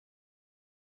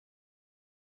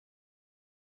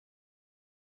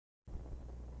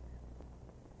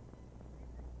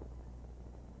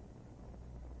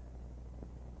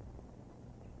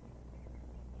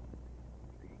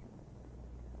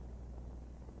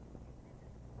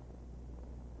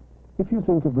If you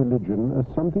think of religion as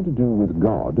something to do with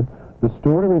God, the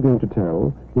story we're going to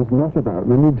tell is not about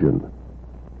religion.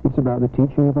 It's about the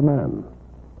teaching of a man.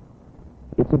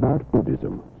 It's about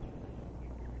Buddhism.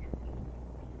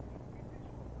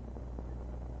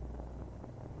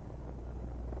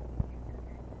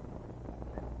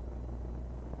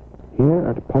 Here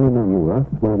at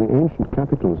Polonnaruwa, one of the ancient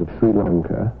capitals of Sri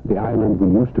Lanka, the island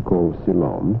we used to call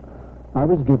Ceylon, I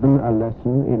was given a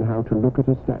lesson in how to look at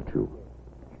a statue.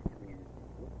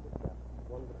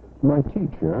 My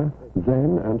teacher,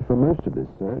 then and for most of this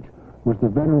search, was the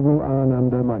Venerable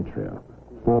Ananda Maitreya,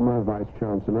 former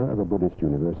Vice-Chancellor of a Buddhist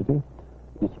university,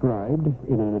 described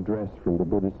in an address from the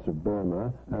Buddhists of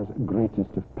Burma as greatest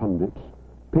of pundits,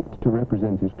 picked to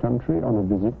represent his country on a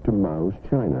visit to Mao's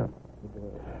China.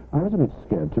 I was a bit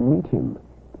scared to meet him,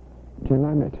 till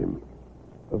I met him.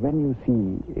 When you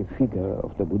see a figure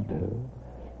of the Buddha,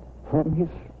 from his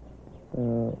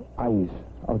eyes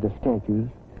of the statues,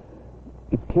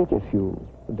 it teaches you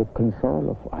the control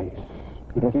of eyes.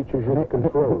 It teaches you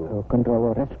control. Control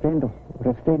or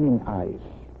restraining eyes.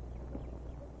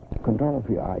 Control of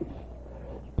your eyes.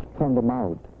 From the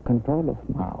mouth, control of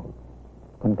mouth.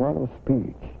 Control of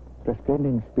speech,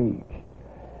 restraining speech.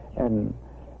 And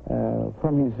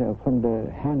from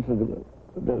the hands of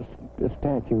the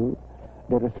statue,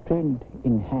 the restraint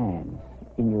in hands,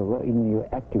 in your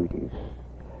activities.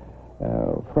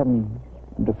 From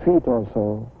the feet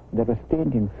also, the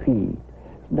restraint in feet.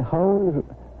 The whole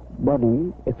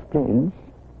body explains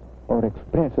or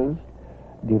expresses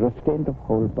the restraint of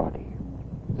whole body,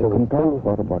 the control of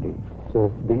our body. So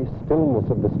the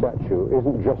stillness of the statue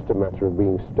isn't just a matter of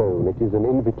being stone, it is an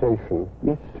invitation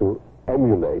to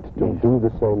emulate, to do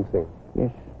the same thing.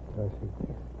 Yes. I see.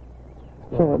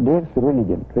 Yes. So there's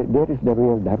religion, there is the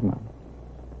real Dharma.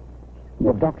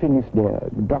 The doctrine is there.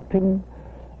 The doctrine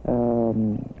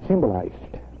symbolized.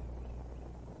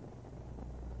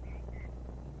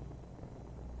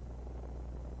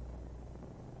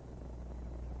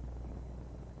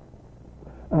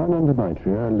 Ananda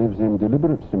Maitreya lives in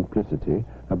deliberate simplicity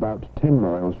about 10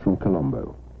 miles from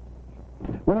Colombo.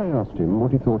 When I asked him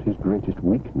what he thought his greatest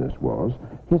weakness was,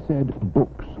 he said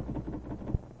books.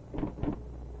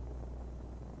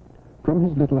 From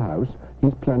his little house,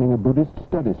 he's planning a Buddhist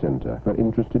study center for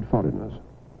interested foreigners.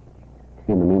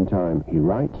 In the meantime, he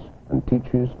writes and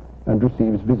teaches and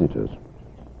receives visitors.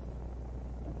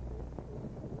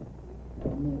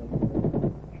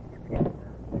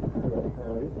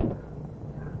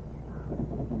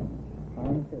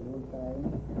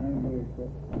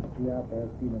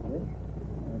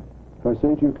 If I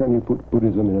say to you, can you put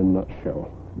Buddhism in a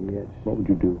nutshell? Yes. What would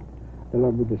you do? The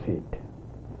Lord Buddha said,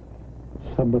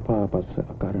 Sabbapapassa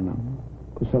akaranam,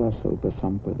 kusalasa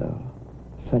upasampada,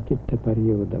 sachitta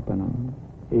pariyodapanam,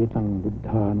 etang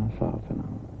buddhana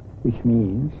sasanam, which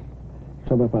means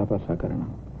Sabbapapassa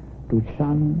akaranam, to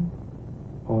shun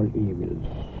all evils,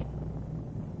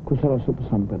 kusalasa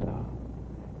upasampada,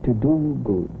 to do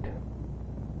good,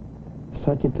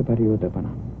 sachitta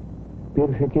pariyodapanam,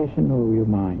 purification of your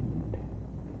mind,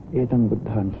 etang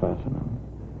buddhana sasanam.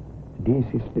 This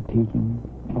is the teaching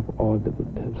of all the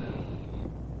Buddhas.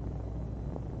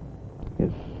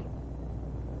 Yes.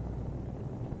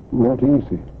 Not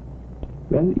easy.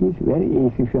 Well, it's very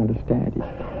easy if you understand it.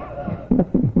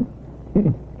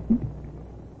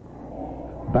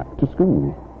 Back to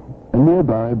school. A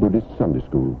nearby Buddhist Sunday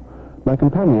school. My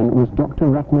companion was Dr.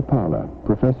 Ratnapala,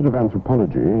 Professor of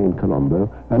Anthropology in Colombo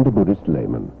and a Buddhist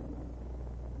layman.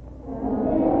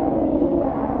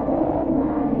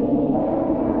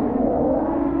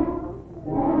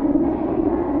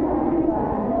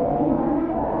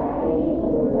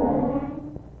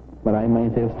 But I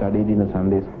myself studied in a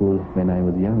Sunday school when I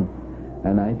was young,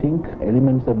 and I think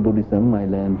elements of Buddhism I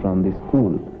learned from this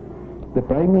school. The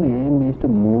primary aim is to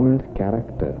mold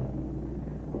character.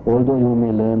 Although you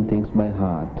may learn things by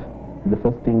heart, the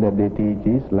first thing that they teach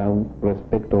is love,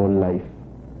 respect all life,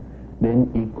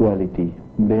 then equality,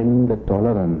 then the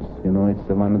tolerance. You know, it's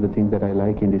one of the things that I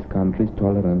like in this country is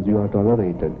tolerance. You are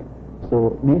tolerated.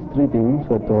 So these three things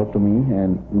were taught to me,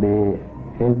 and they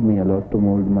helped me a lot to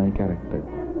mold my character.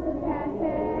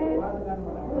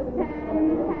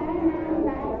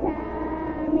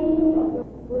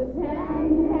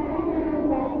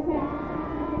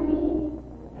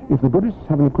 If the Buddhists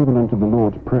have an equivalent of the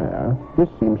Lord's Prayer, this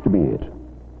seems to be it.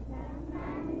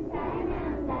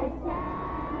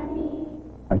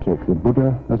 I take the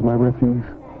Buddha as my refuge.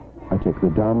 I take the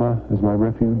Dharma as my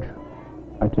refuge.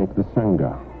 I take the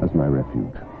Sangha as my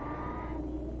refuge.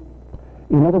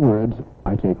 In other words,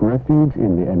 I take refuge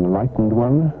in the enlightened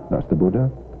one, that's the Buddha.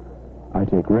 I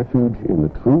take refuge in the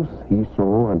truth he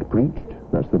saw and preached,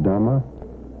 That's the Dharma.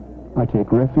 I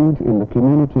take refuge in the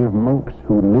community of monks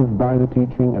who live by the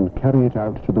teaching and carry it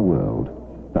out to the world.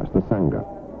 That's the Sangha.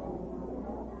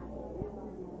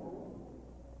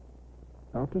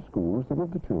 After school, some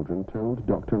of the children told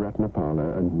Dr.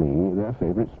 Ratnapala and me their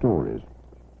favorite stories.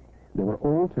 They were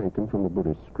all taken from the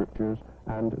Buddhist scriptures,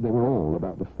 and they were all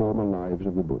about the former lives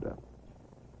of the Buddha.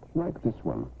 Like this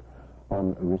one,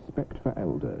 on respect for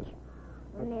elders.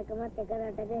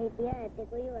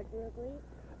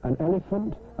 An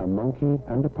elephant, a monkey,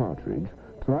 and a partridge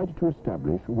tried to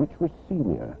establish which was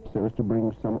senior so as to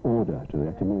bring some order to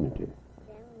their community.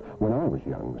 When I was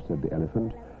young, said the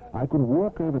elephant, I could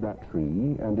walk over that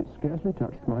tree and it scarcely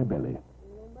touched my belly.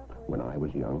 When I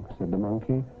was young, said the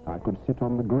monkey, I could sit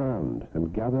on the ground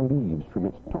and gather leaves from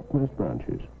its topmost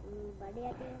branches.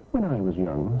 When I was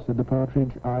young, said the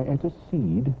partridge, I ate a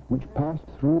seed which passed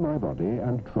through my body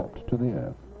and dropped to the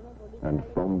earth. And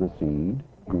from the seed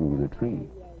grew the tree.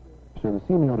 So the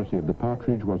seniority of the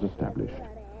partridge was established,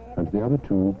 and the other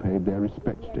two paid their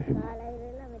respects to him.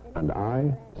 And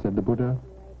I, said the Buddha,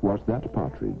 was that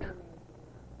partridge.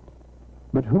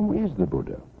 But who is the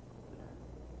Buddha?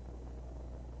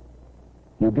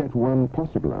 You get one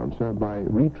possible answer by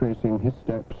retracing his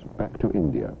steps back to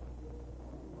India.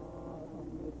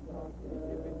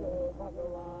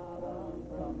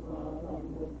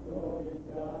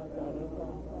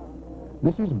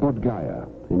 This is Bodh Gaya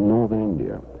in northern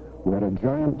India, where a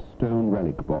giant stone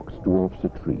relic box dwarfs a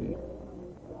tree.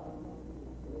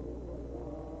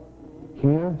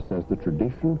 Here, says the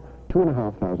tradition,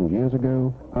 2,500 years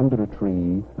ago, under a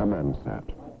tree, a man sat.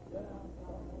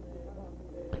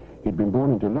 He'd been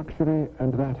born into luxury,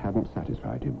 and that hadn't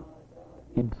satisfied him.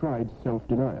 He'd tried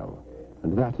self-denial,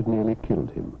 and that had nearly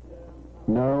killed him.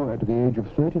 Now, at the age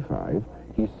of 35,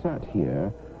 he sat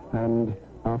here, and,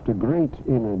 after great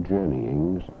inner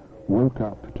journeyings, woke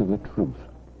up to the truth.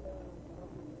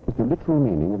 It's the literal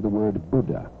meaning of the word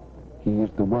Buddha. He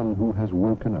is the one who has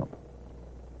woken up.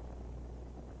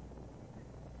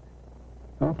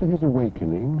 After his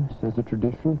awakening, says the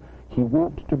tradition, he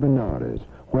walked to Benares,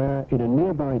 where, in a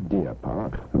nearby deer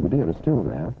park, and the deer are still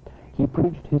there, he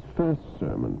preached his first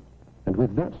sermon, and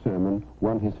with that sermon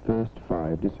won his first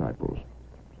 5 disciples.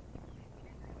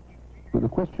 But the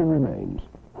question remains,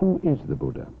 who is the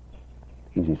Buddha?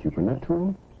 Is he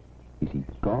supernatural? Is he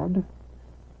God?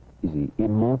 Is he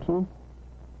immortal?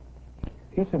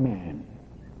 He's a man,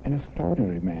 an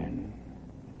extraordinary man.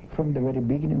 From the very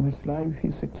beginning of his life,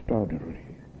 he's extraordinary.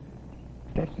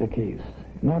 That's the case,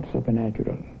 not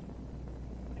supernatural.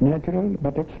 Natural,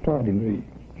 but extraordinary.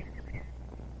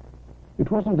 It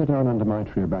wasn't that Ananda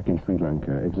Maitreya back in Sri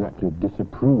Lanka exactly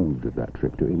disapproved of that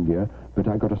trip to India, but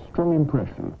I got a strong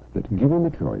impression that, given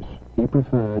the choice, he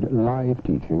preferred live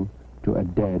teaching to a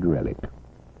dead relic.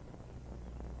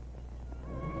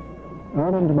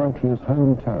 Ananda Maitreya's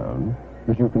hometown,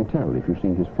 as you can tell if you've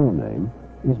seen his full name,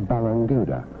 is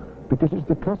Barangoda, because it's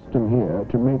the custom here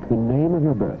to make the name of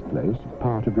your birthplace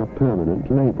part of your permanent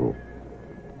label.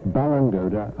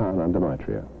 Barangoda Ananda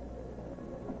Maitreya.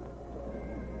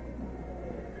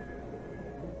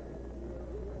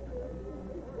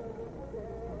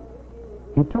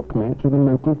 He took me to the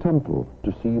local temple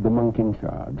to see the monk in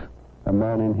charge, a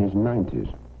man in his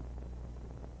 90s.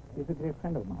 He's a great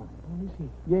friend of mine. Oh, is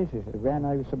he? Yes, yes. When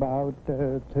I was about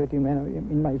 13,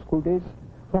 in my school days,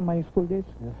 from my school days,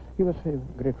 yes. He was a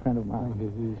great friend of mine.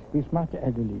 Oh, he's much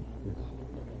elderly. Yes.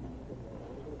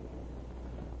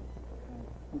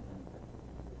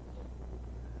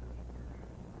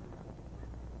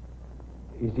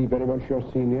 Is he very much your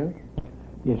senior?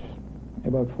 Yes,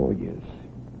 about 4 years.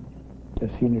 The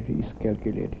seniority is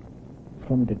calculated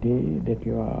from the day that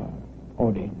you are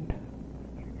ordained.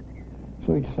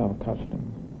 So it's our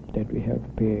custom that we have to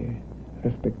pay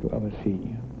respect to our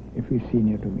senior. If he's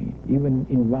senior to me, even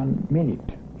in 1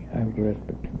 minute, I have to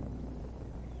respect him.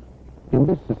 In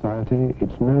this society,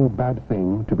 it's no bad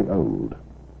thing to be old.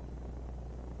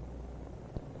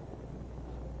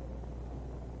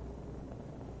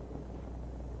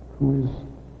 Who is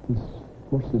this?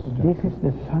 What's this? This is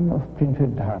the son of Prince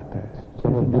Siddhartha.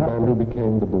 Son of the man who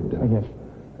became the Buddha. Yes.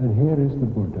 And here is the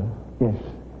Buddha. Yes.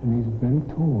 And he's very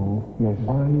tall. Yes.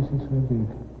 Why is he so big?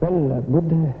 Well,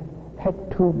 Buddha had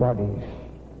 2 bodies,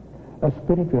 a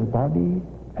spiritual body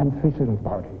and physical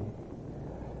body.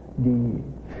 The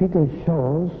figure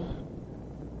shows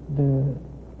the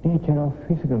nature of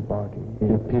physical body.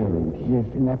 In appearance. Yes,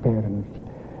 in appearance.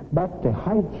 But the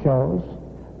height shows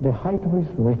the height of his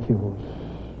virtues,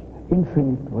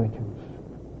 infinite virtues.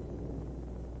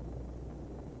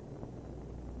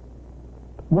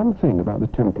 One thing about the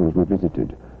temples we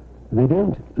visited, they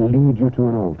don't lead you to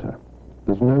an altar.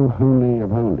 There's no holy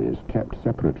of holies kept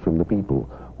separate from the people,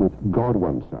 with God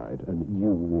one side and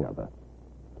you the other.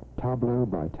 Tableau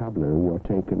by tableau, you're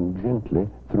taken gently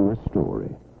through a story,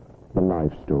 the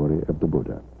life story of the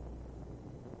Buddha.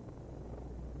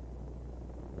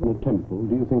 In a temple,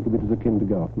 do you think of it as a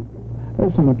kindergarten?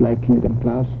 Somewhat like kindergarten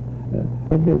class.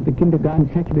 But the kindergarten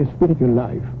is actually a spiritual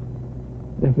life.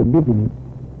 That's the beginning.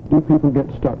 Do people get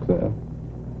stuck there?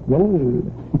 Well,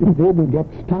 if they will get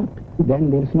stuck, then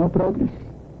there's no progress.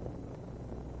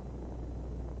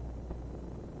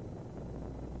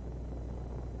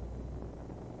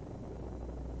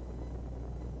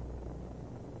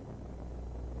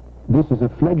 This is a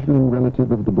fledgling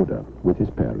relative of the Buddha with his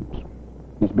parents.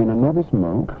 He's been a novice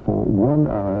monk for 1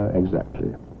 hour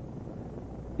exactly.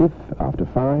 If, after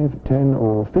 5, 10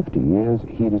 or 50 years,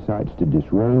 he decides to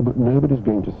disrobe, nobody's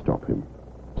going to stop him.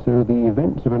 So the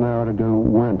events of an hour ago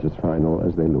weren't as final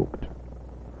as they looked.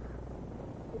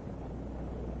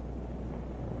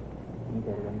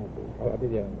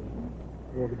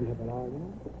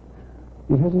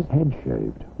 He has his head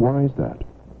shaved. Why is that?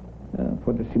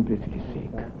 For the simplicity's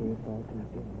sake.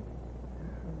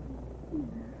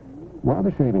 While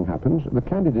the shaving happens, the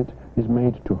candidate is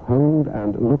made to hold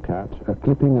and look at a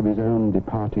clipping of his own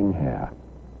departing hair.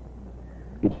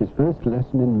 It's his first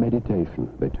lesson in meditation,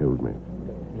 they told me.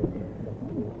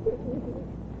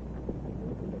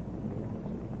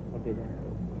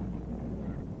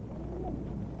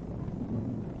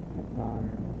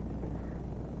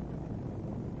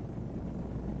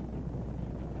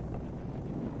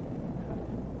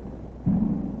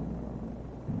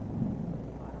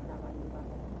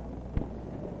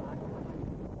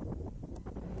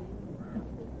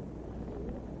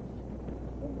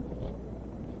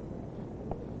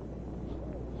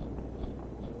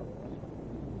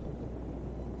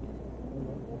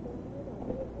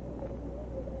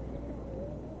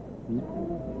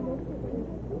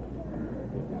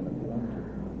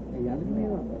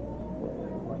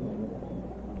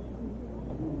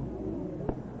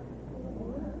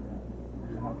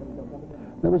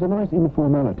 There was a nice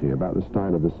informality about the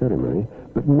style of the ceremony,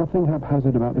 but nothing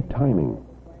haphazard about the timing.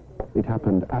 It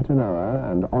happened at an hour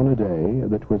and on a day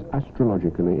that was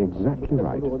astrologically exactly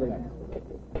right.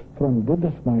 From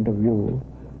Buddha's point of view,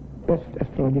 best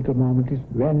astrological moment is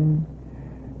when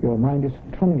your mind is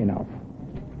strong enough,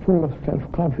 full of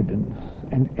self-confidence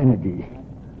and energy.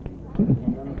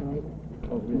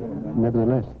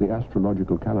 Nevertheless, the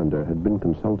astrological calendar had been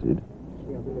consulted.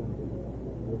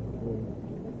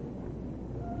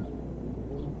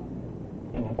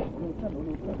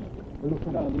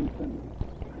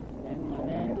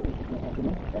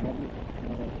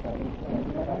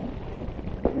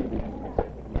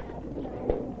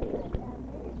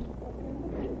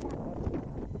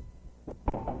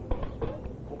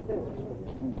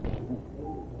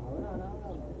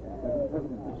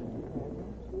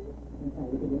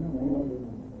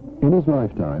 In his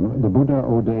lifetime, the Buddha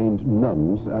ordained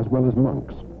nuns as well as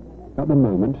monks. At the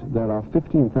moment, there are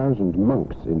 15,000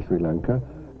 monks in Sri Lanka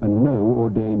and no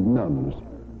ordained nuns,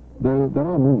 though there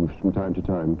are moves from time to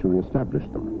time to re-establish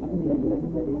them.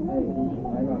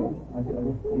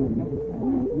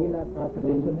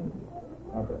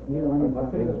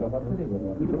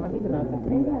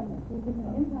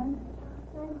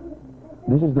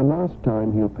 This is the last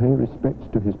time he'll pay respects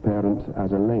to his parents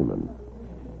as a layman.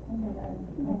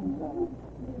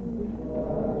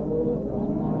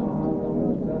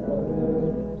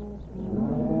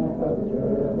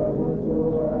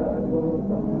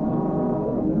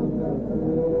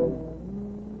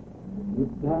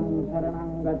 Buddham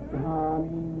saranam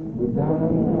gacchami,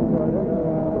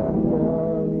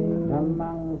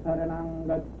 Dhammam saranam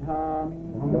gacchami,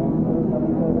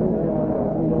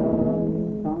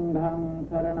 Sangham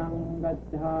saranam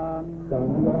gacchami.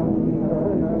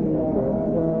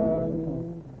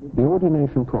 The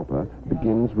ordination proper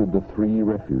begins with the 3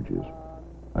 refuges.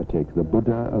 I take the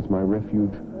Buddha as my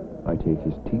refuge, I take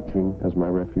his teaching as my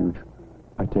refuge,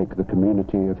 I take the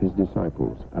community of his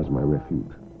disciples as my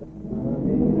refuge.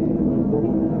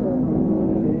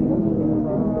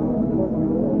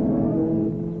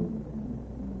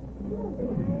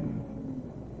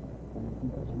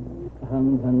 Aham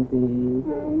bhanti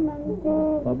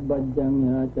pabbajjam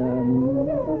yachami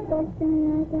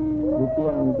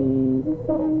Dutiyampi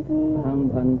aham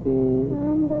bhanti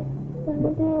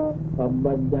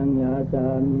pabbajjam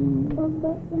yachami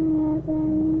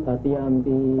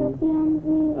Tatiyampi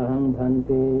aham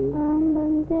bhanti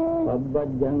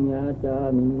pabbajjam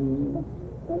yachami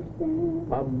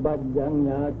pabbajjam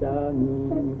yachami.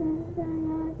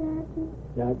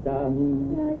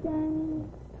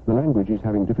 The language he's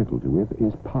having difficulty with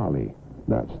is Pali,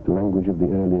 That's the language of the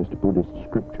earliest Buddhist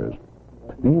scriptures.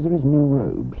 These are his new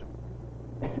robes.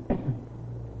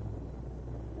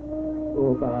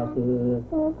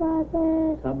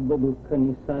 Sabba dukkha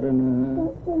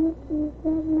nissarana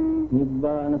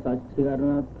Nibbana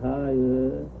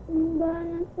satchikaranathaya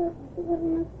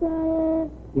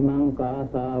Imang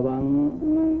kasavang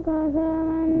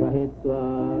Vahitva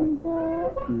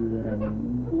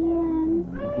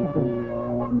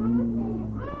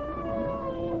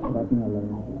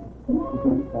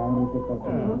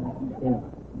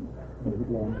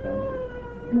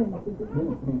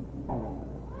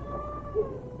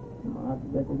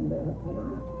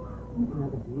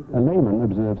A layman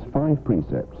observes 5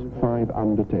 precepts, 5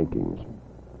 undertakings.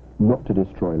 Not to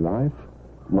destroy life,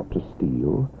 not to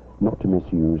steal, not to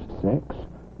misuse sex,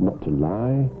 not to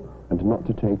lie, and not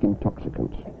to take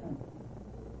intoxicants.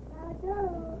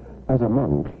 As a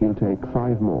monk, he'll take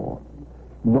 5 more.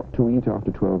 Not to eat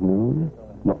after 12 noon,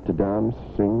 not to dance,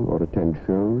 sing, or attend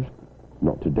shows,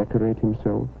 not to decorate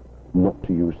himself, not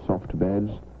to use soft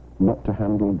beds, not to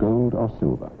handle gold or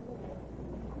silver.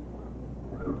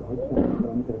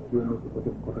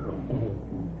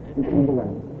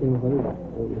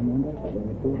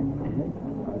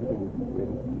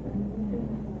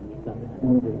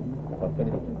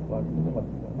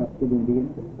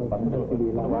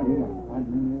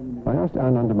 I asked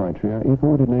Ananda Maitreya if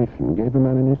ordination gave a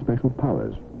man any special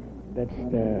powers. That's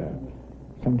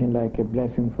something like a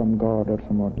blessing from God or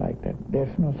somewhat like that.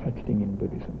 There's no such thing in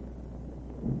Buddhism.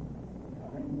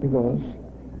 Because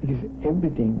it is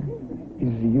everything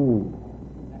is you.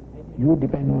 You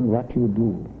depend on what you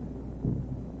do.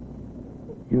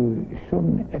 You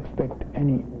shouldn't expect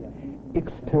any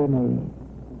external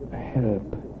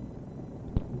help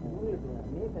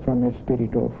from a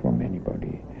spirit or from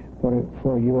anybody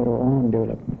for your own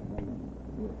development.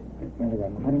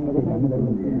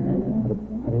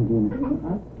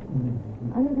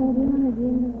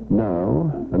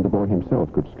 Now, and the boy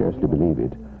himself could scarcely believe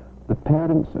it, the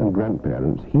parents and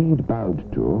grandparents he'd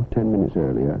bowed to 10 minutes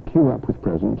earlier queue up with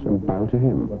presents and bow to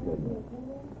him.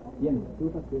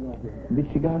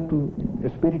 With regard to the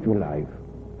spiritual life,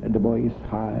 the boy is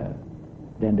higher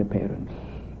than the parents.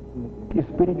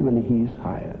 Spiritually he is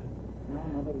higher.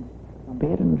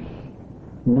 Parents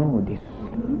know this.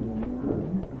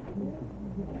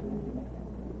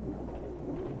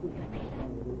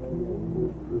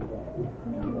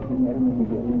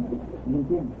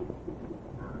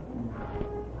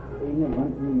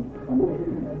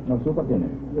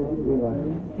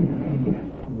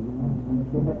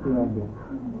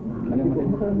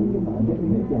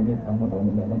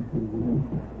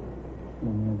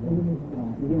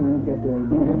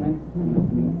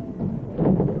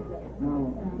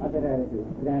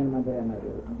 Grandmother and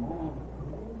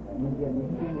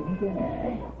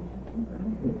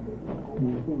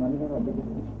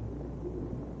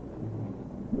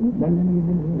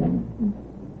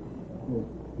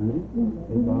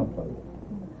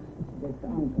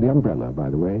The umbrella, by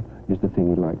the way, is the thing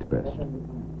he liked best.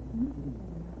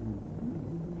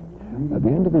 At the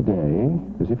end of the day,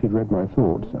 as if he'd read my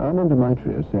thoughts, Ananda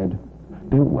Maitreya said,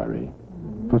 "Don't worry.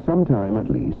 For some time at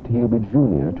least, he'll be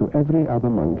junior to every other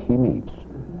monk he meets.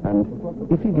 And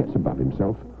if he gets above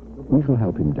himself, we shall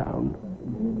help him down."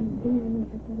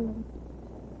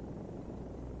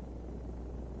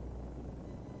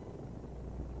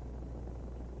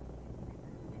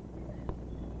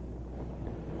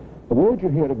 A word you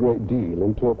hear a great deal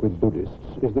in talk with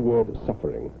Buddhists is the word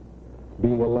suffering.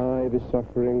 Being alive is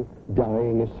suffering,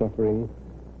 dying is suffering,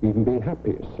 even being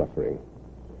happy is suffering.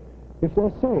 If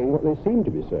they're saying what they seem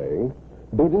to be saying,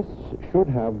 Buddhists should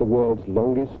have the world's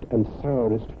longest and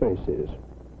sourest faces.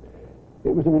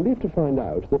 It was a relief to find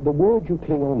out that the word you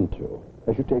cling on to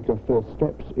as you take your first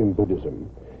steps in Buddhism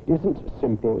isn't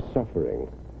simple suffering.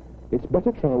 It's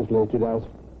better translated as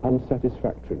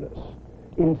unsatisfactoriness,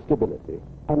 instability,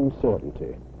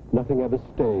 uncertainty. Nothing ever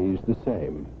stays the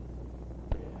same.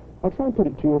 I'll try and put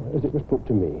it to you as it was put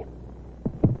to me.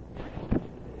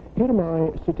 Here am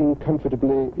I sitting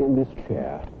comfortably in this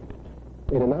chair.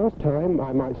 In an hour's time,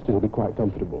 I might still be quite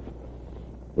comfortable.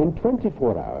 In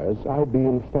 24 hours, I'd be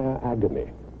in fair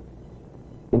agony.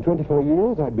 In 24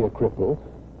 years, I'd be a cripple,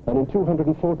 and in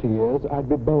 240 years, I'd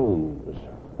be bones,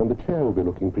 and the chair will be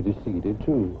looking pretty seedy,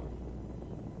 too.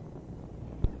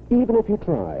 Even if you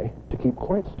try to keep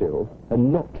quite still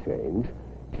and not change,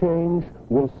 change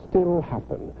will still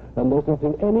happen, and there's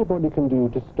nothing anybody can do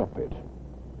to stop it.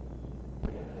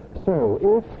 So,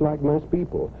 if, like most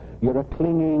people, you're a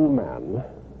clinging man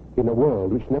in a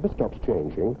world which never stops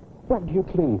changing, what do you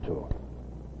cling to?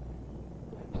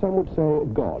 Some would say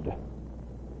God.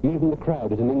 Even the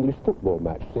crowd at an English football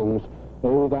match sings,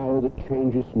 "O thou that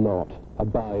changest not,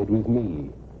 abide with me."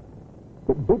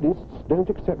 But Buddhists don't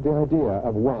accept the idea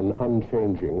of one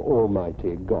unchanging,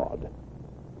 almighty God.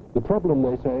 The problem,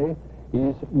 they say,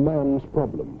 is man's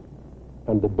problem.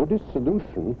 And the Buddhist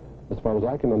solution, as far as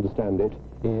I can understand it,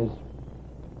 is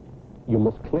you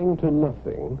must cling to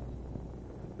nothing,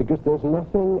 because there's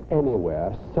nothing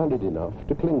anywhere solid enough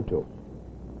to cling to.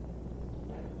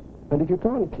 And if you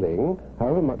can't cling,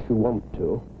 however much you want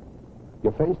to,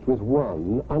 you're faced with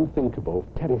one unthinkable,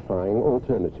 terrifying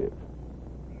alternative.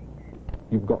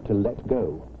 You've got to let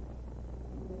go.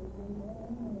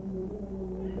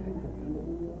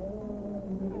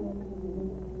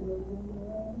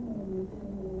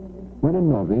 When a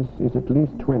novice is at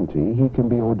least 20, he can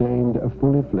be ordained a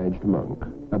fully fledged monk,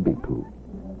 a bhikkhu.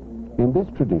 In this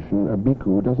tradition, a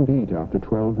bhikkhu doesn't eat after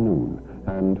 12 noon,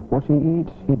 and what he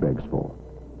eats, he begs for.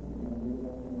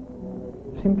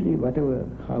 Simply whatever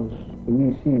house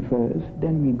we see first,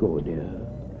 then we go there.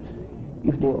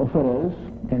 If they offer us,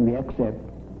 then we accept.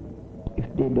 If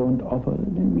they don't offer,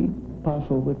 then we pass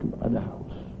over to other house.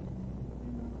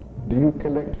 Do you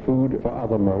collect food for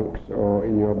other monks, or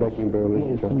in your begging bowl is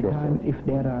Yes, just yourself? sometimes if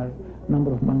there are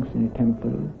number of monks in a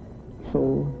temple,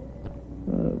 so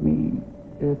we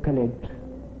collect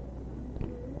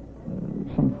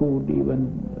some food,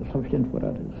 even sufficient for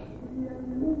others.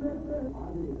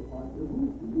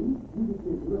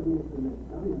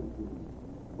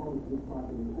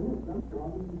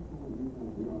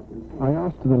 I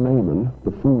asked the laymen,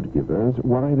 the food givers,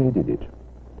 why they did it.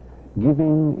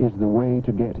 "Giving is the way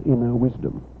to get inner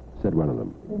wisdom," said one of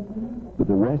them. But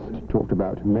the rest talked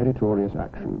about meritorious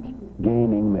actions,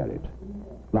 gaining merit,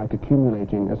 like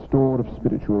accumulating a store of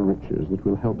spiritual riches that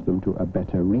will help them to a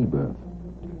better rebirth.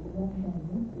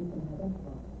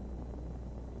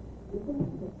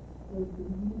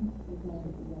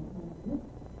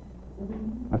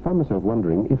 I found myself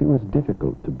wondering if it was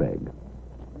difficult to beg.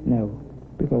 No,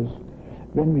 because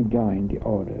when we join the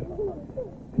order,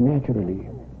 naturally,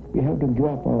 we have to give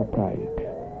up our pride,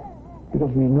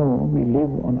 because we know we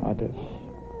live on others.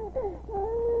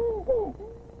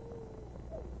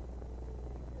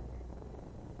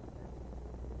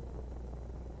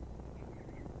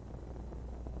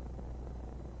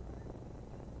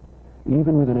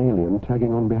 Even with an alien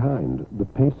tagging on behind, the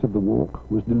pace of the walk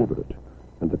was deliberate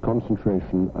and the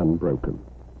concentration unbroken.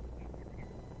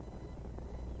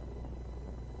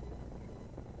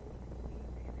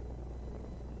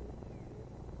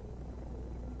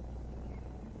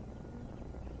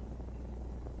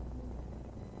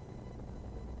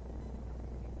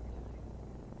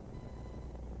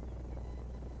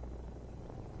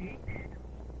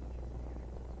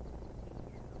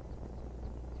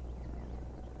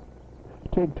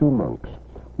 Take two monks.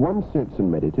 One sits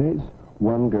and meditates,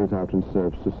 one goes out and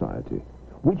serves society.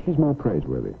 Which is more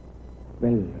praiseworthy?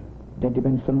 Well, that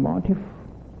depends on motive.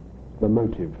 The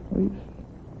motive. Yes.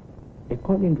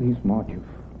 According to his motive,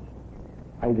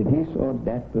 either this or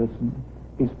that person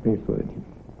is praiseworthy.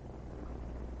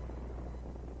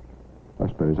 I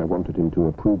suppose I wanted him to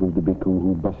approve of the bhikkhu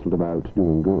who bustled about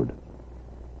doing good.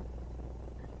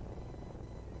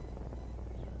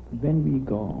 When we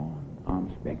go on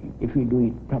alms begging, if we do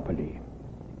it properly,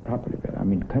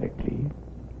 correctly,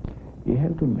 you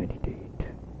have to meditate,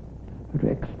 to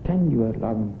extend your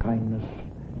loving kindness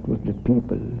towards the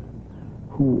people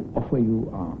who offer you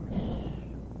alms.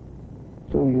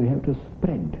 So you have to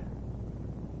spread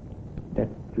that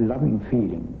loving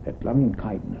feeling, that loving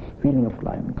kindness, feeling of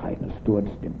loving kindness towards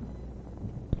them.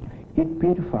 It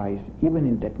purifies, even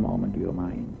in that moment, your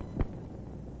mind.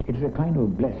 It is a kind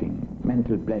of blessing,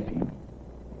 mental blessing.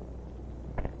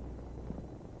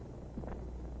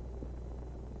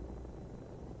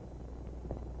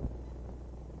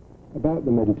 About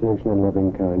the meditation on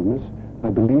loving kindness, I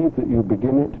believe that you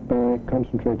begin it by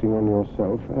concentrating on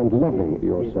yourself and loving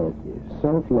yourself. Yes.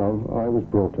 Self-love, I was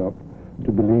brought up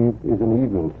to believe, is an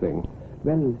evil thing.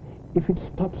 Well, if it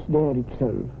stops there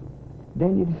itself,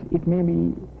 then it may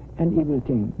be an evil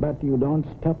thing, but you don't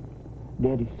stop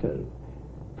there itself.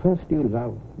 First you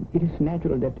love. It is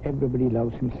natural that everybody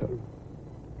loves himself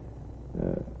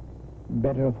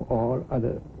better of all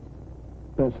other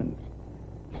persons.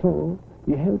 So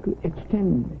you have to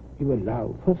extend your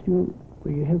love. First you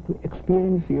have to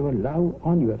experience your love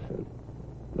on yourself,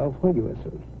 love for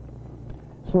yourself.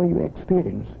 So you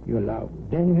experience your love.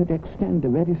 Then you have to extend the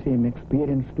very same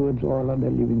experience towards all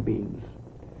other living beings.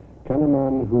 Can a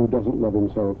man who doesn't love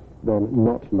himself then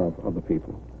not love other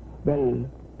people? Well,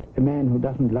 a man who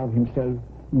doesn't love himself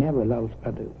never loves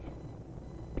others.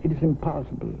 It is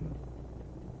impossible.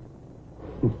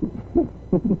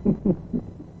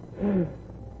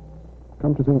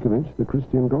 Come to think of it, the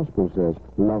Christian gospel says,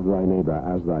 love thy neighbour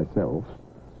as thyself,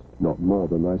 not more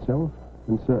than thyself,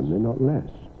 and certainly not less.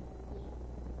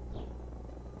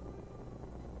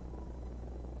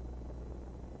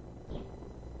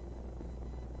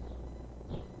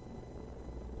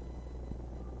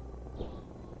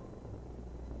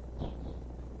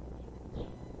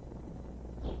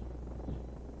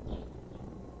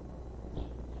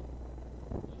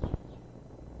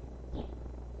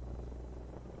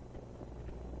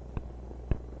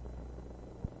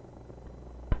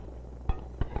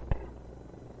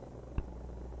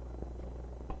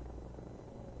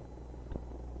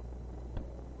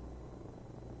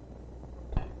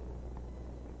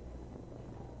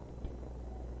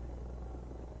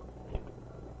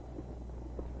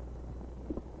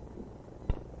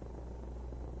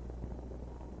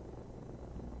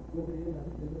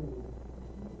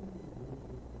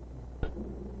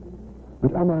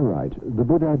 But am I right? The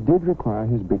Buddha did require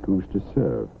his bhikkhus to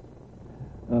serve.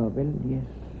 Well, yes.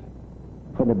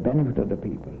 For the benefit of the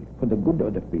people, for the good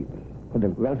of the people, for the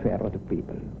welfare of the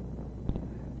people.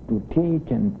 To teach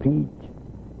and preach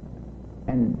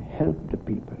and help the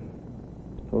people.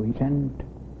 So he sent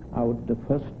out the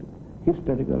first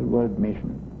historical world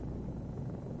mission.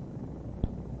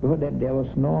 Before that there was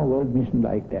no world mission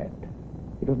like that.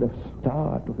 It was the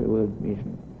start of a world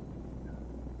mission.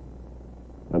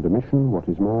 And a mission, what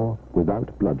is more,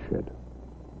 without bloodshed.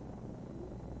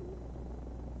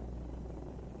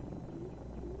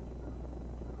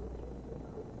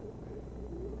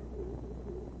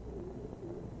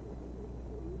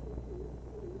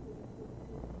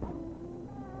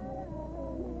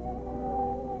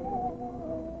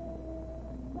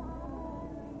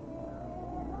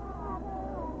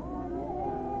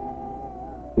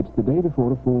 It's the day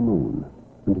before a full moon,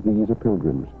 and these are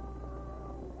pilgrims.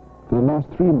 For the last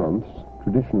 3 months,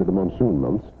 traditionally the monsoon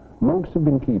months, monks have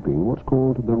been keeping what's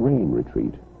called the rain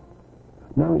retreat.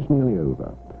 Now it's nearly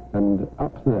over, and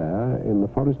up there in the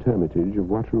forest hermitage of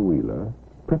Wat Ruwila,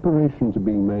 preparations are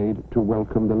being made to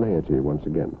welcome the laity once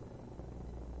again.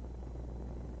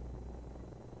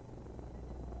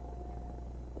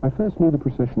 I first knew the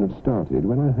procession had started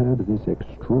when I heard this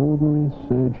extraordinary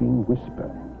surging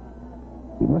whisper.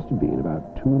 It must have been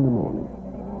about 2 in the morning.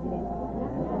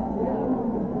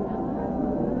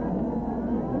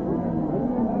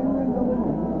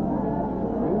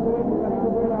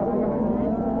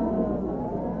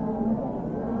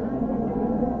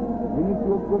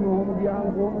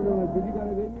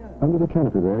 Under the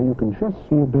canopy there, you can just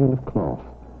see a bale of cloth.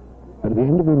 At the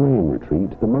end of the rain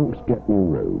retreat, the monks get new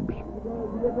robes.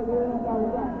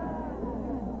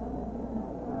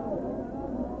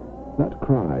 That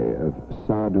cry of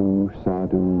sadhu,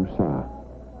 sadhu, sa,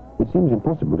 it seems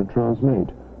impossible to translate.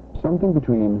 Something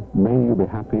between may you be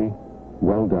happy,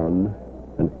 well done,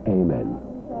 and amen.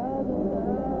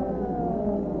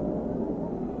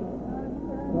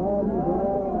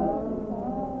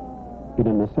 In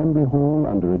an assembly hall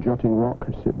under a jutting rock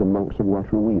sit the monks of Wat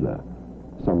Ruwila,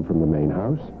 some from the main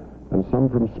house and some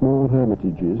from small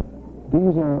hermitages.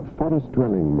 These are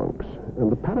forest-dwelling monks, and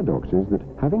the paradox is that,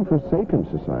 having forsaken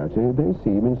society, they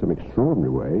seem in some extraordinary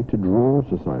way to draw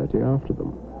society after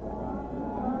them.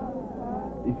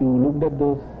 If you looked at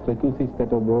those requisites that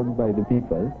were brought by the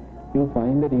people, you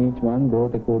find that each one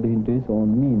brought according to his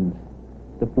own means.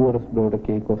 The poorest brought a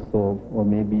cake of soap, or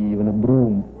maybe even a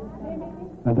broom.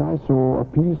 And I saw a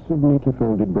piece of neatly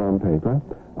folded brown paper,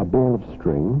 a ball of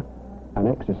string, an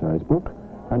exercise book,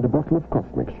 and a bottle of cough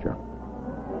mixture.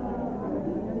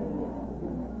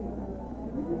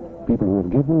 People who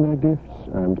have given their gifts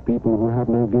and people who have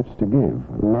no gifts to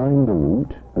give line the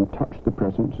route and touch the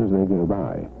presents as they go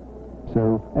by.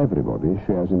 So everybody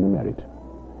shares in the merit.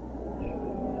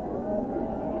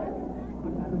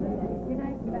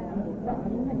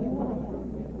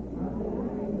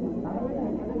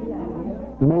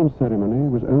 The main ceremony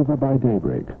was over by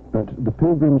daybreak, but the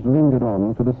pilgrims lingered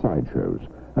on for the sideshows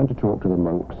and to talk to the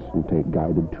monks and take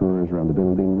guided tours around the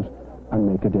buildings and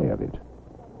make a day of it.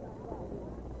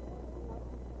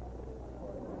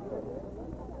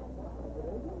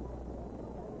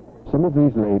 Some of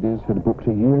these ladies had booked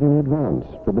a year in advance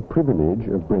for the privilege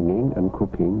of bringing and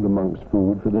cooking the monks'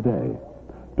 food for the day.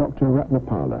 Dr.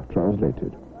 Ratnapala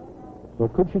translated. Well,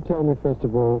 could you tell me, first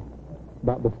of all,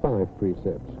 about the 5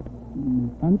 precepts?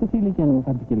 පංචශීල කියන්නේ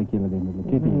මොකක්ද කියලා දෙන්න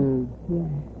කෙටියෙන්.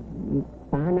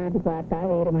 පාණාතිපාතා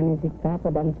වේරමණී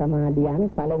ශික්ෂාපදං සමාදියාමි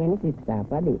පළවෙනි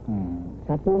ශික්ෂාපදේ.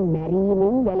 සතුන්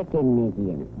මැරීමෙන් වැළකෙන්නේ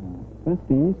කියන.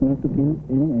 First is not to kill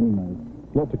any animals.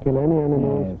 Not to kill any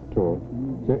animals at all.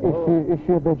 So is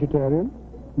she a vegetarian?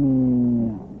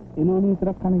 එළවලු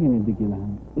විතරක් කන කෙනෙක්ද කියලා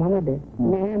අහනවා. මමද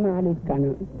නෑ මාළුත්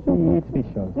කනවා. She eats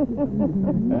fish also.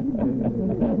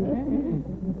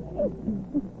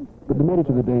 But the merit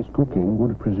of the day's cooking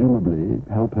would presumably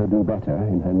help her do better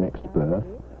in her next birth,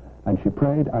 and she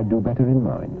prayed I'd do better in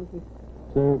mine.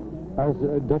 So,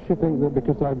 does she think that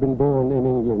because I've been born in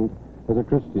England as a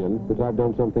Christian, that I've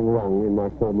done something wrong in my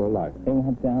former life? ඒ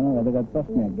මහත්යාන වැදගත්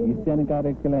ප්‍රශ්නයක්.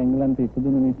 ක්‍රිස්තියානිකාරයෙක් කියලා එංගලන්තේ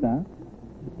ඉපදුණු නිසා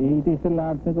ඊට ඉස්සෙල්ලා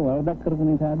ආත්මික වරදක් කරපු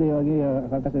නිසාද ඒ වගේ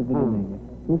රටක ඉපදුනේ කියලා.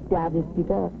 මිත්‍යා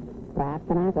දෘෂ්ටික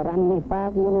ප්‍රාර්ථනා කරන්න එපා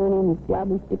කියනෝනේ මිත්‍යා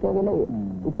දෘෂ්ටික වෙලා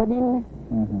උපදින්න.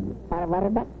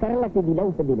 වරදක් කරලා තිබිලා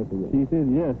උපදිලා තියෙනවා. She says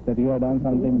yes, that you have done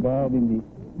something bad in the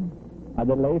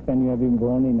other life and you have been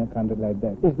born in a country like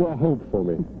that. Is there hope for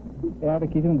me? එයාට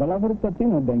කිසිම බලාපොරොත්තුවක්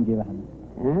තියෙනවද දැන් කියලා අහනවා.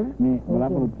 මේ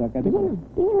බලාපොරොත්තුවක් ඇති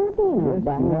තියෙනවා.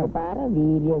 දැන් පාර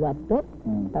වීර්ය ගත්තොත්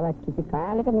තවත් කිසි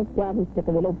කාලයක මිත්‍යා දෘෂ්ටික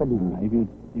වෙලා උපදිනවා.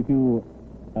 If you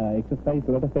exercise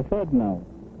a lot of effort now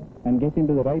and get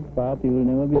into the right path, you will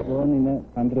never be born in a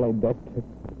country like that.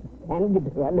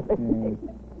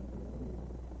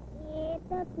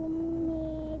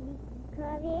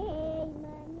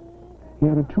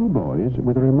 Here are two boys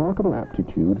with a remarkable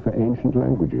aptitude for ancient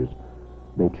languages.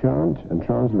 They chant and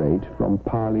translate from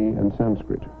Pali and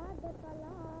Sanskrit.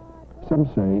 Some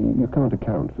say you can't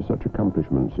account for such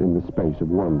accomplishments in the space of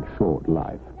one short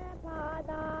life.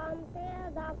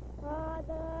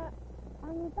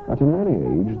 At an early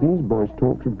age, these boys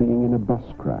talked of being in a bus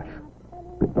crash.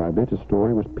 Bit by bit, a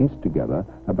story was pieced together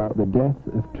about the death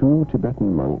of two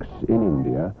Tibetan monks in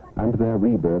India and their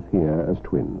rebirth here as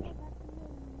twins.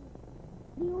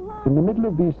 In the middle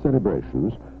of these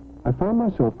celebrations, I found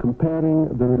myself comparing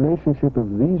the relationship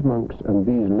of these monks and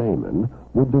these laymen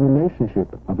with the relationship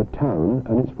of a town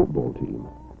and its football team.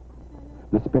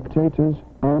 The spectators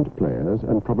aren't players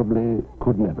and probably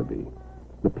could never be.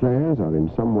 The players are in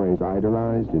some ways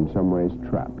idolized, in some ways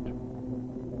trapped.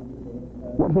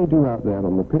 What they do out there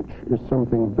on the pitch is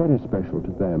something very special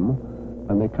to them,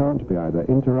 and they can't be either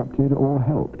interrupted or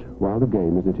helped while the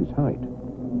game is at its height.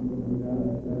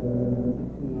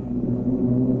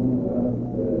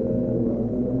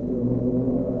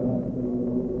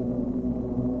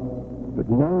 But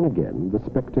now and again, the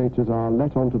spectators are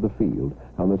let onto the field,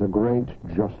 and there's a great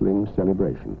jostling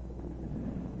celebration.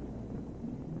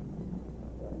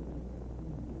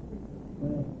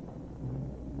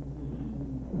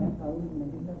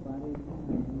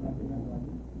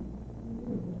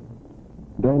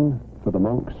 Then, for the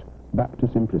monks, back to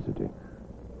simplicity.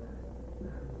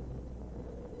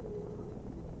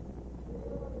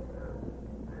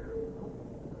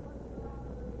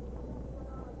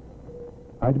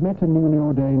 I'd met a newly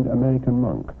ordained American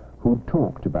monk who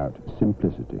talked about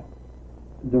simplicity.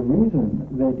 The reason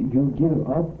that you give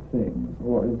up things,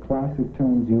 or in classic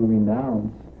terms you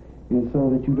renounce, is so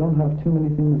that you don't have too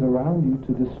many things around you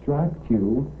to distract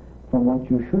you from what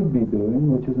you should be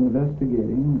doing, which is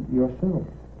investigating yourself.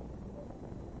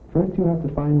 First you have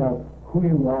to find out who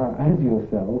you are as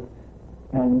yourself,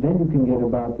 and then you can get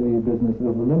about the business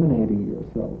of eliminating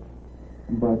yourself.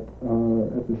 But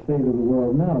at the state of the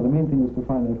world now, the main thing is to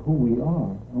find out who we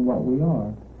are and what we are.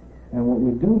 And what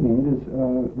we do need is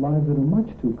lives that are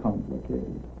much too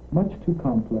complicated, much too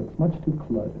complex, much too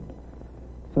cluttered.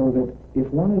 So that if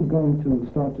one is going to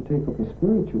start to take up a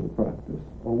spiritual practice,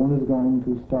 or one is going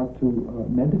to start to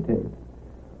meditate,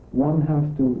 one has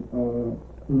to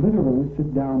literally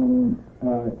sit down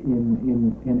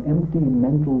in an empty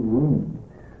mental room.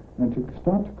 And to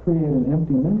start to create an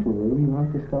empty mental room, you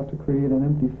have to start to create an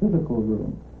empty physical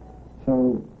room.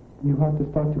 So you have to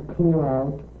start to clear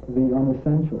out the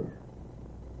unessential.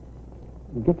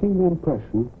 Getting the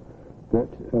impression that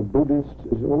a Buddhist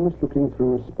is almost looking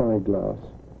through a spyglass,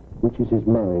 which is his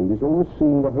mind, is almost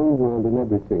seeing the whole world and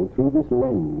everything through this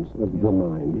lens of the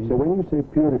mind. So when you say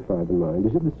purify the mind,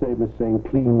 is it the same as saying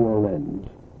clean your lens?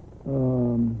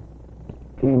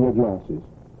 Clean your glasses?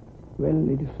 Well,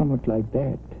 it is somewhat like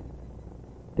that.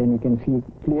 Then you can see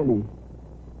clearly.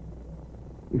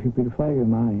 If you purify your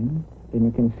mind, then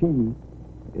you can see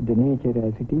the nature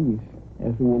as it is,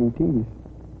 as really it is,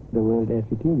 the world as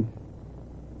it is.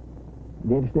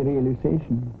 There's the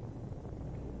realization.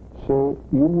 So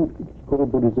you would call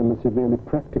Buddhism a severely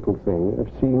practical thing of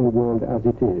seeing the world as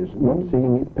it is, not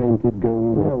seeing it painted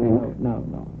gold or pink?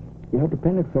 No. You have to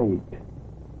penetrate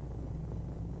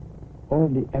all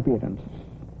the appearances.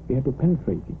 You have to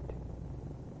penetrate it.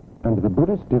 And the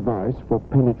Buddhist device for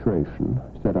penetration,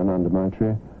 said Ananda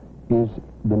Maitreya, is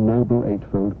the Noble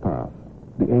Eightfold Path,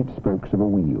 the 8 spokes of a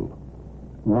wheel.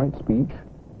 Right speech,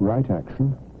 right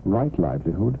action, right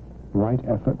livelihood, right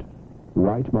effort,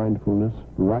 right mindfulness,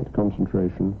 right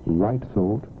concentration, right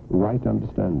thought, right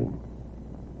understanding.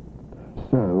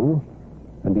 So,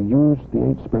 and he used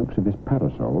the 8 spokes of his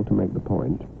parasol to make the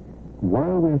point,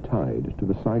 while we're tied to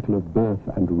the cycle of birth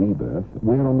and rebirth,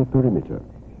 we're on the perimeter.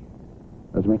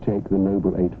 As we take the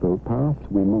Noble Eightfold Path,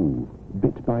 we move,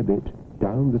 bit by bit,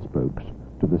 down the spokes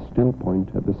to the still point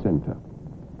at the center.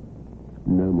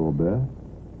 No more birth,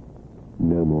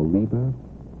 no more rebirth,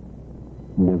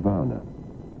 nirvana.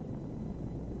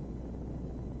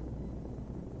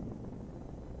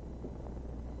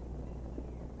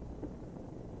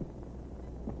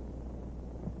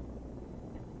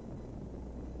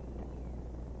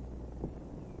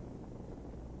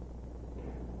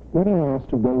 When I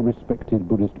asked a well-respected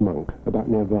Buddhist monk about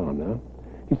nirvana,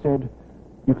 he said,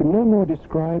 "You can no more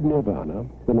describe nirvana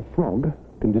than a frog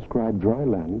can describe dry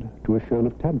land to a shoal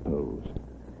of tadpoles."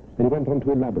 And he went on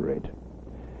to elaborate.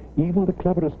 "Even the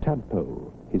cleverest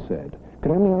tadpole," he said,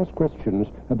 "can only ask questions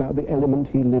about the element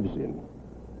he lives in.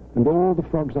 And all the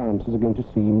frog's answers are going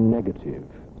to seem negative.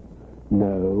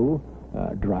 No,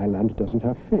 dry land doesn't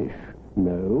have fish.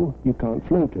 No, you can't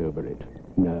float over it.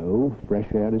 No, fresh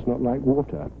air is not like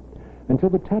water." Until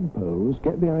the tadpoles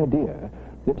get the idea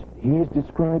that he is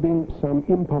describing some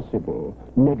impossible,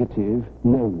 negative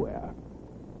nowhere.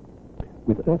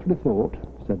 "With earthly thought,"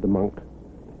 said the monk,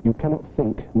 "you cannot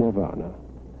think nirvana.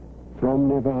 From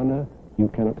nirvana, you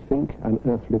cannot think an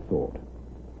earthly thought."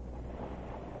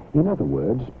 In other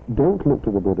words, don't look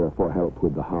to the Buddha for help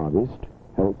with the harvest,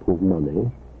 help with money,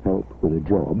 help with a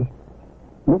job.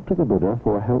 Look to the Buddha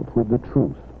for help with the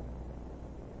truth.